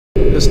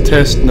This is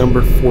test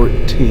number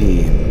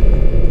 14.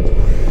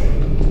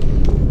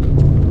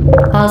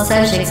 All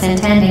subjects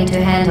intending to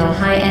handle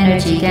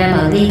high-energy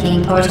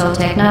gamma-leaking portal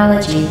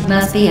technology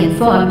must be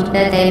informed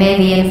that they may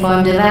be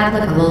informed of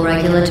applicable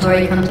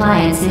regulatory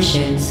compliance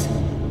issues.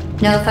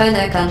 No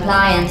further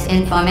compliance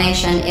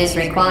information is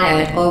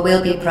required or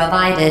will be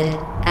provided,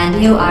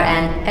 and you are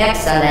an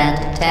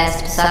excellent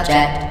test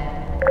subject.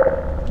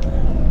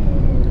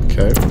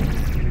 Okay.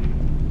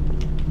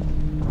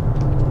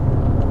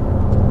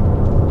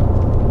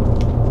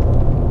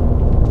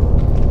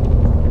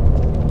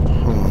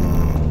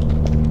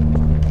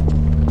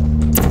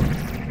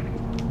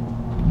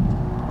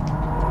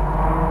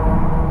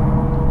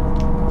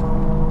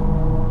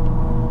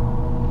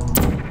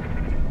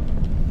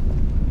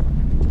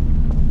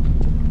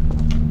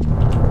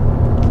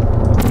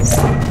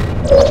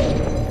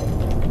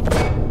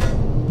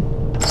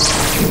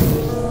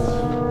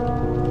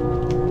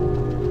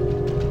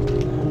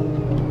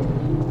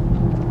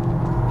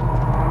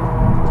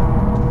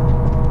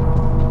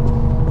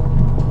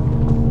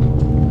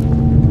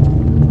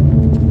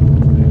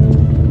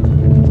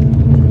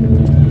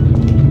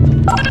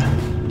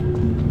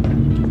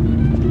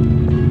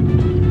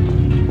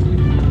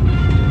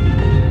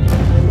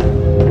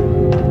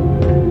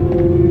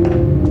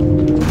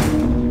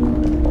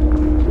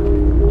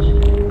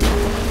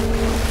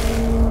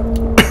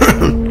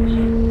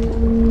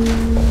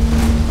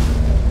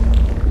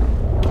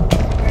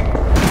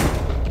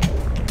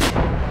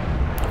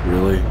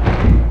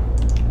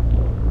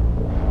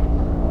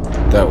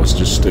 That was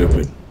just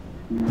stupid.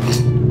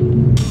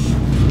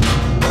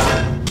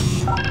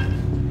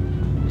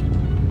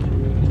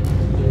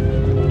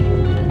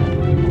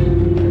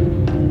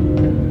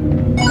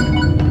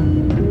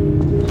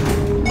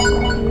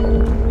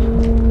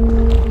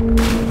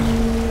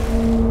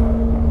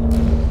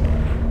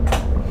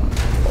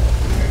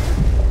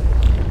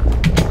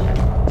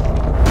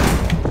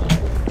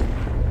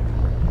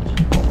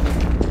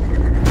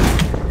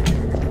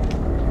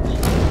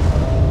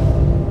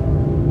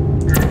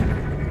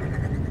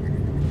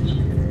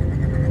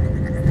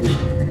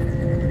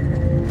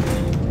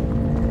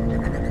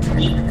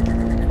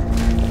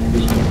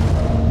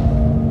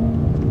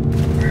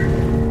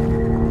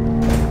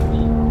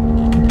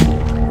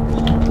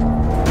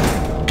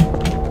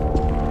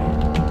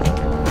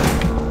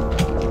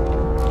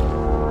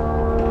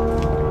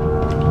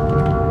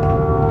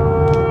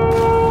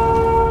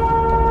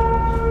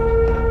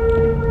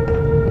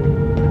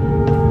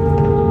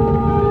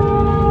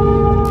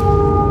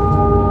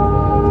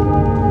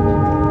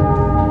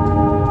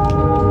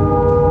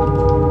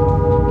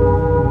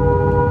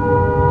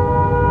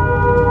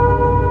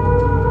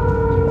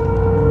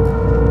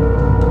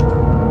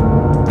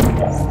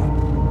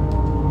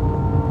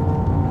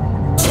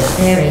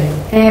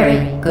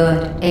 Very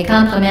good. A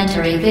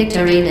complimentary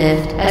victory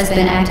lift has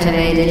been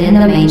activated in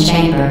the main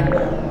chamber.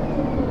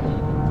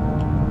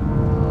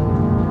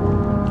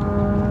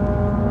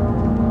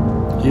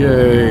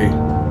 Yay.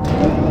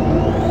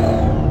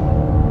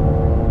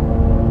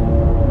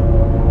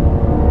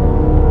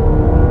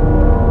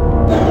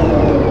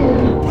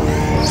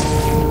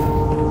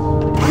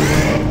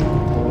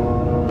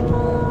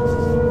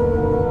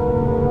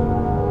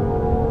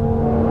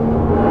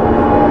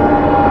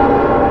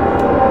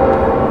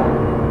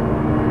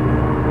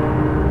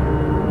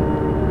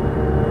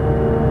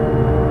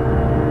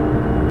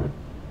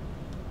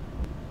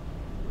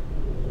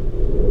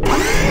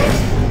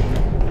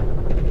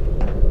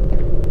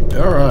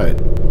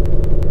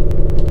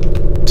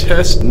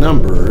 Test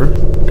number,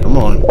 come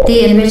on.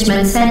 The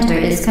Enrichment Center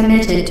is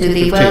committed to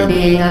the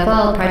well-being of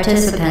all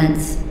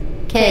participants.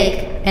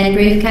 Cake and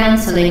brief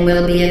counseling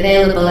will be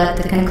available at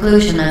the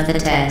conclusion of the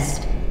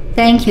test.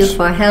 Thank you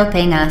for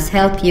helping us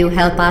help you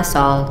help us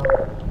all.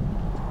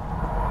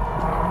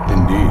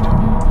 Indeed.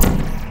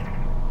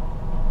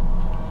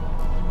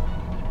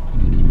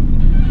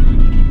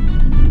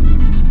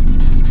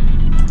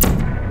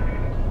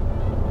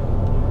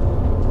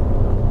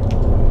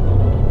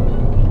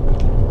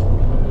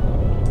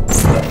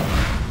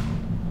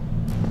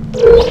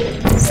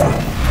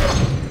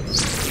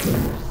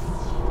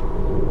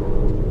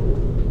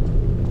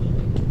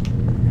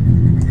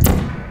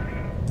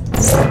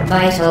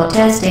 Vital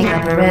testing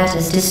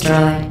apparatus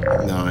destroyed.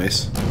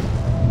 Nice.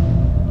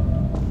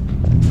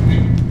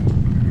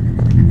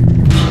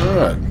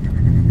 Alright.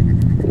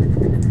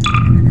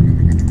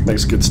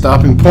 Next good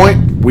stopping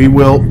point. We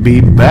will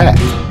be back.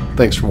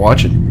 Thanks for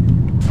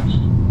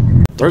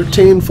watching.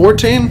 13,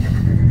 14?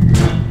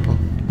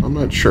 I'm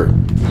not sure.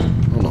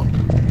 Hold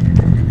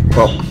on.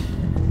 Well,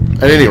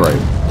 at any rate.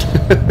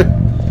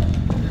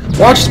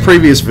 Watch the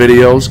previous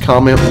videos,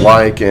 comment,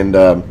 like, and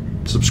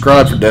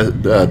subscribe for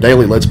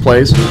daily Let's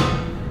Plays,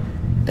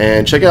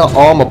 and check out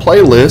all my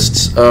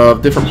playlists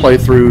of different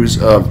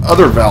playthroughs of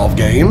other Valve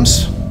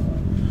games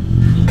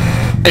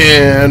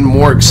and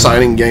more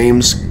exciting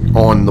games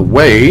on the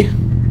way,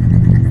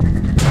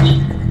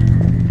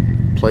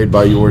 played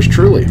by yours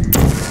truly.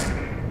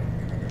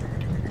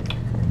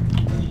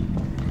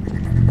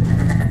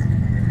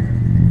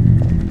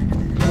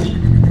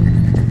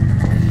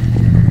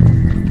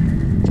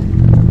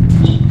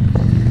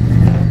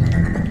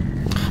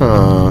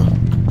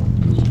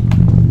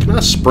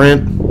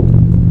 sprint.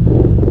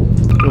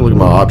 Look at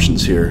my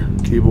options here.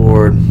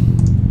 Keyboard.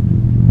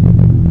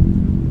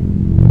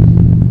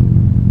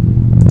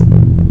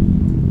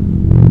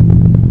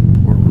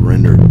 Portal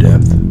render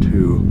depth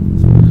 2.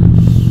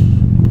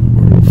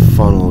 Portal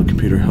funnel.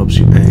 Computer helps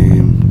you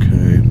aim.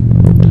 Okay.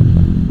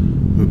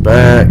 Move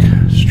back.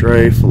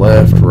 Strafe.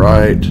 Left.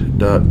 Right.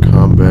 Duck.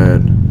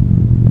 Combat.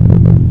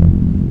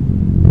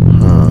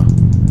 Huh.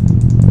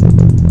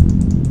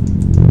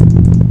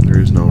 There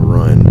is no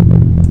run.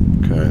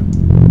 Okay.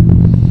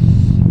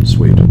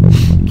 Sweet.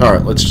 All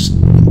right, let's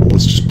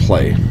just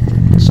play.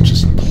 Let's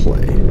just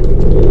play.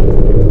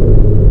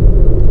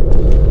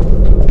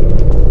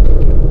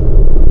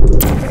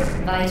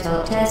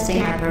 Vital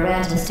testing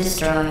apparatus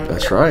destroyed.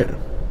 That's right.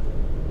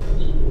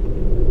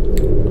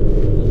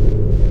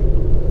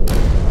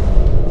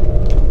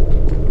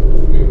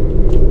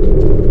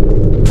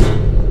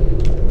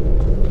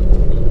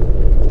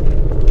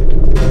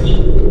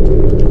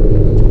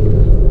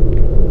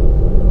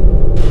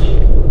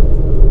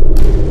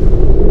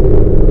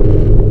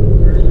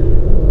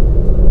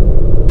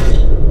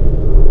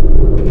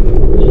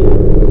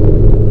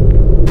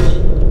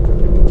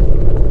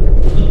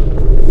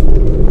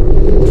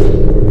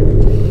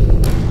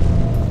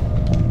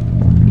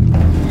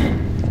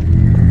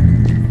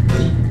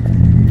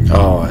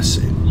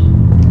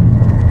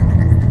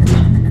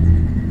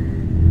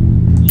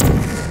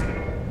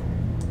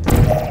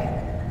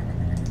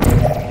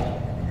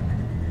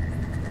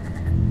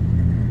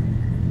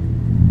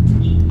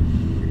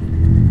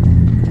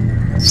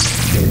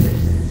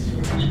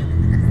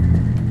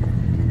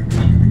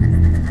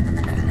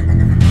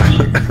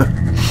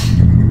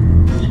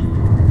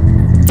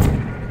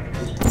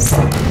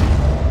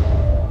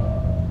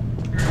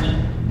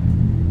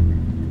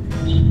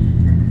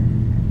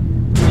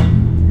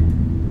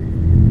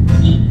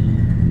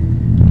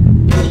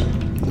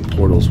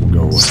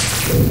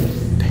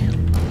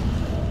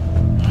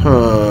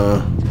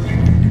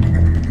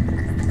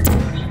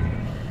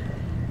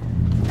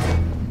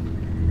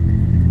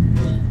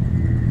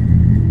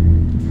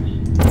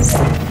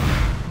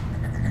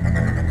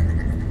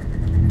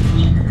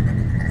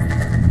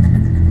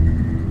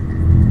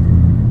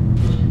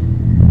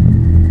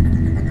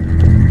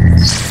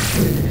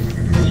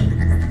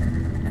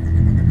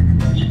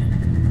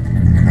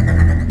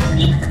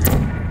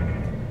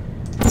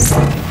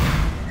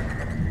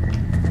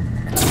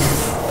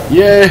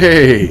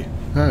 Yay!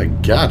 I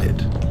got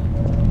it.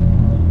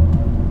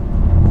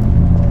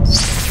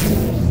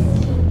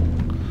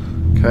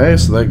 Okay,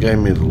 so that gave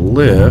me the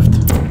lift.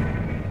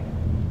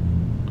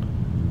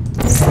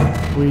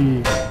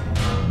 Whee.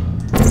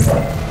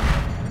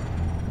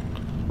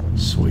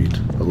 Sweet.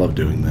 I love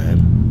doing that.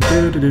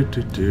 Do do do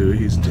do do.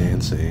 He's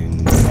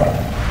dancing.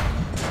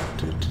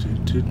 Do do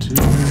do do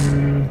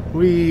do.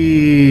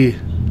 Whee.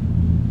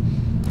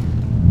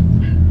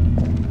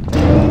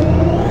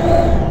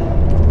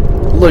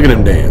 Look at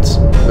him dance.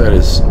 That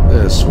is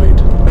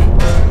sweet.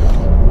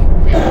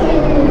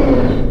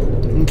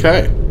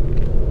 Okay.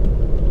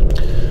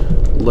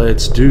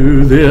 Let's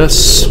do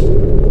this.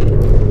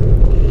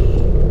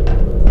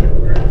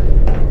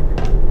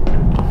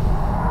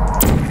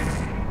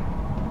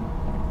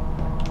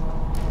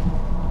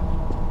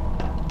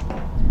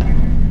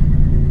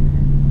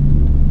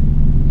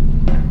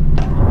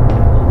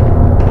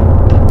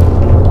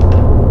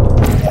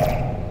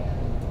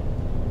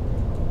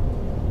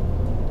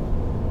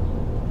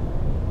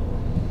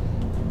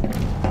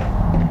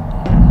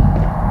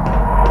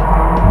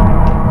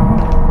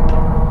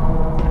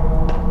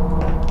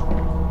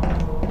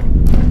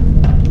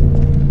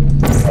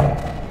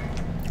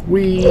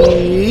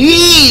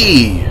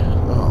 Whee!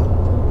 Oh.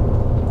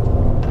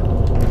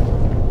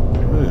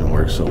 That didn't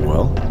work so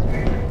well.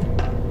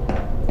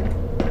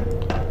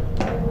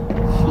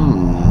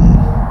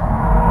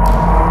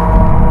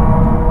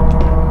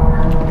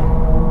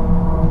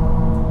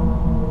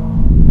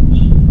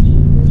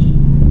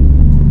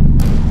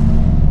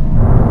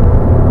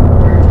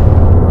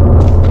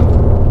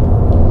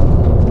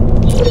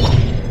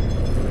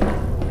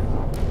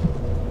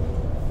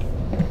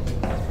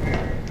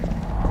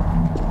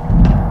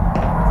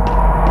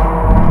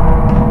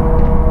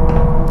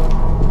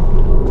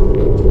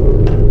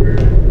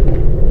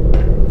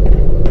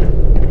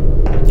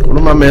 What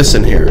am I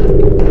missing here?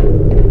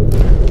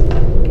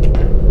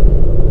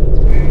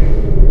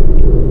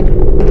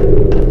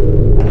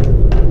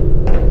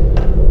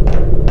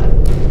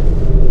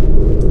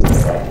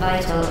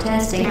 Vital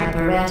testing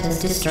apparatus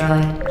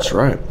destroyed. That's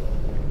right.